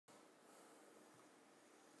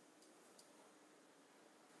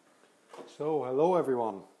So, hello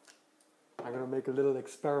everyone. I'm going to make a little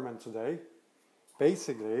experiment today.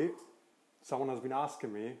 Basically, someone has been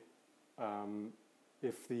asking me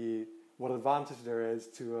what advantage there is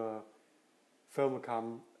to a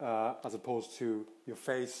thermocam as opposed to your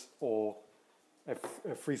face or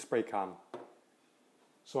a freeze spray can.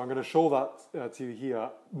 So I'm going to show that to you here.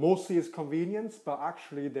 Mostly it's convenience, but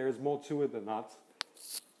actually there is more to it than that.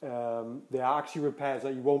 There are actually repairs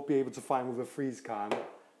that you won't be able to find with a freeze can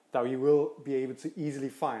that you will be able to easily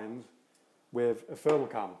find with a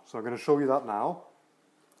thermocam. So I'm going to show you that now.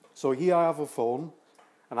 So here I have a phone,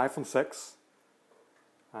 an iPhone 6,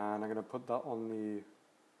 and I'm going to put that on the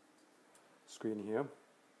screen here.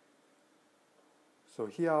 So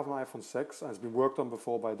here I have an iPhone 6, and it's been worked on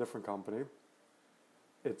before by a different company.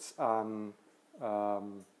 It's an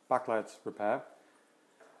backlight repair.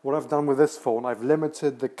 What I've done with this phone, I've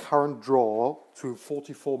limited the current draw to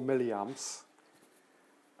 44 milliamps.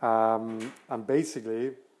 And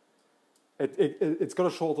basically, it's got a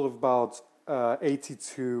short of about 80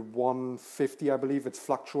 to 150, I believe. It's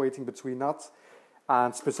fluctuating between that.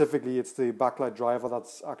 And specifically, it's the backlight driver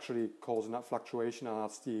that's actually causing that fluctuation, and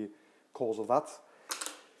that's the cause of that.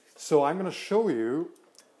 So I'm going to show you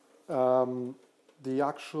the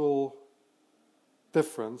actual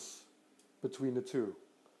difference between the two.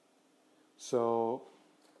 So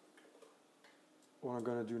what I'm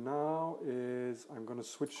going to do now is I'm going to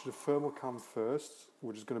switch to the thermal cam first,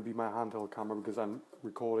 which is going to be my handheld camera because I'm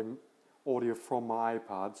recording audio from my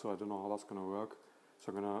iPad, so I don't know how that's going to work.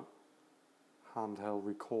 So I'm going to handheld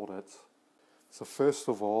record it. So first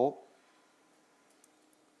of all,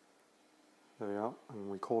 there we are,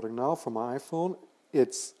 I'm recording now from my iPhone.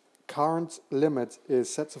 Its current limit is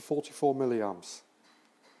set to 44 milliamps.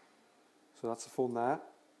 So that's the phone there.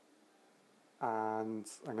 And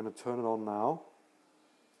I'm going to turn it on now.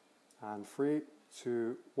 And 3,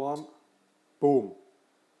 2, 1, boom.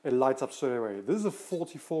 It lights up straight away. This is a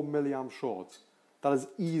 44 milliamp short. That is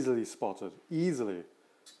easily spotted, easily.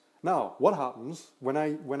 Now, what happens when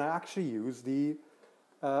I actually use the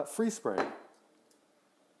freeze spray?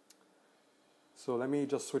 So let me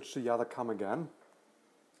just switch to the other cam again.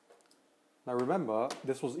 Now remember,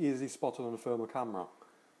 this was easily spotted on a thermal camera.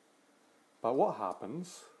 But what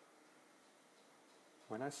happens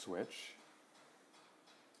when I switch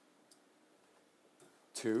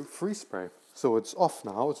to freeze spray? So it's off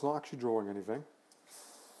now, it's not actually drawing anything.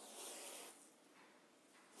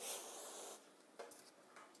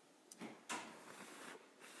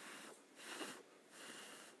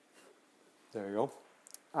 There you go.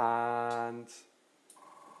 And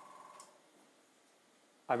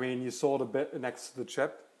I mean, you saw the bit next to the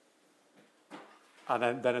chip,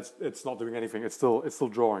 and then it's not doing anything. It's still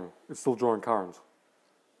drawing. It's still drawing current.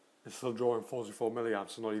 It's still drawing 44 milliamps.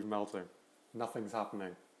 It's not even melting. Nothing's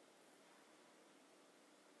happening.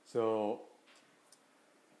 So,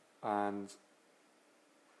 and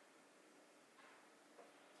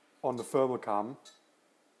on the thermal cam,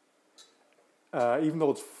 even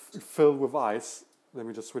though it's filled with ice, let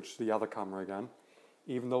me just switch to the other camera again.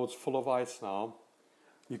 Even though it's full of ice now,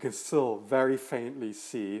 you can still very faintly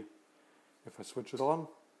see, if I switch it on,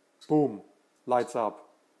 boom, lights up,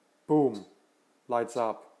 boom, lights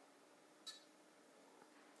up.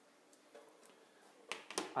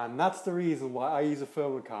 And that's the reason why I use a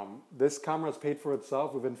thermal cam. This camera has paid for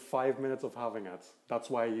itself within 5 minutes of having it. That's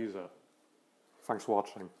why I use it. Thanks for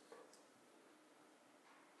watching.